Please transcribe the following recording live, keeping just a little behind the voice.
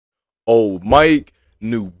old mic,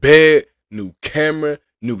 new bed, new camera,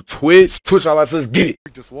 new Twitch. Twitch all I says, get it.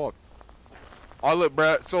 Just walk. Alright, look,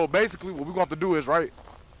 Brad. So basically, what we're gonna have to do is, right,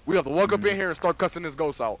 we have to walk up in here and start cussing this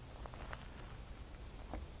ghost out.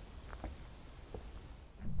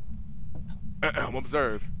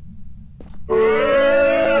 Observe.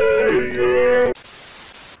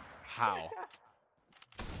 How?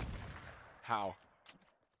 How?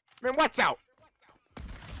 Man, watch out!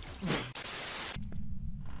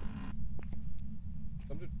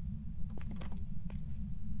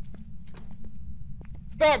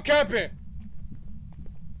 Stop camping!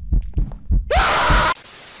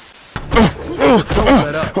 Don't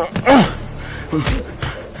let up.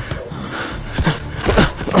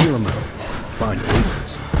 Feel him out. Find a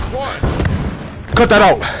weakness. One. Cut that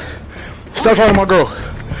out. Stop talking to my girl.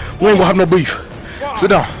 We ain't gonna have no beef.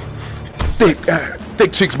 Sit down.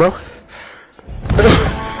 Thick cheeks, bro.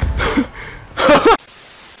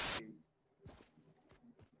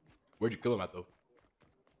 Where'd you kill him at, though?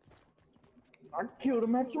 I killed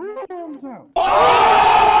him at your mom's house.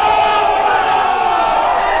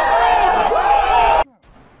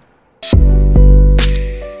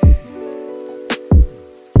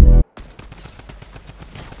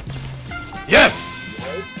 Yes!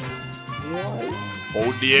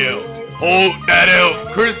 Hold the L. Hold that L.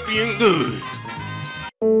 Crispy and good.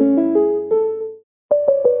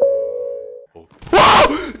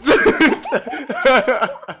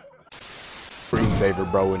 Screensaver,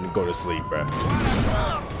 bro, and go to sleep, bro.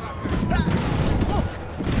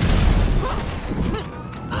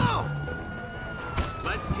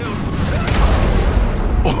 Let's kill him.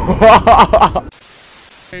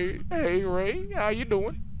 Hey, Ray, how you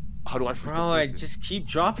doing? How do I freaking Bro, I just keep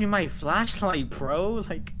dropping my flashlight, bro.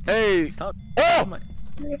 Like, hey, stop. Oh! My...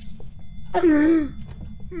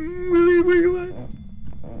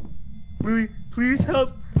 Willie, please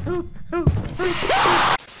help, help.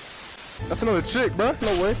 That's another chick, bro.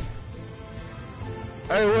 No way.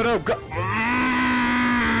 Hey, what up,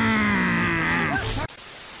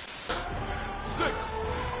 Six.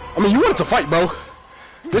 I mean, you wanted to fight, bro.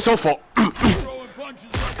 This your fault.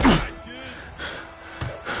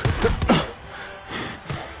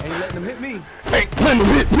 Ain't letting him hit me. Ain't letting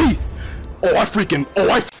him hit me.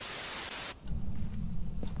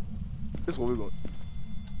 This is what we're going.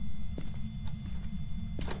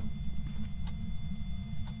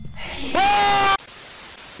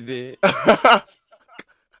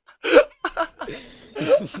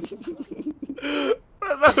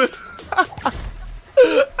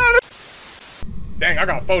 Dang, I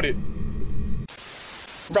got folded.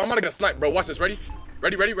 Bro, I'm gonna get a snipe, bro. Watch this. Ready?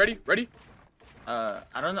 Ready? I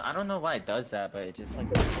don't know why it does that, but it just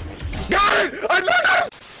like. Got it! I got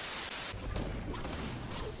it!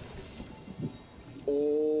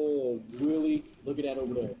 Oh, really? Look at that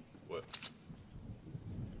over there. What?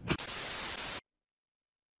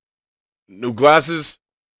 New glasses?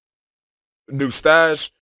 New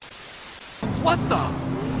stash? What the?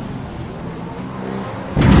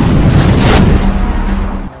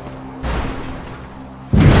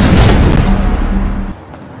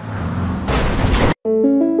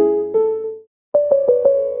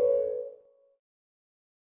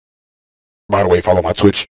 By the way, follow my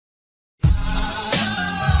Twitch.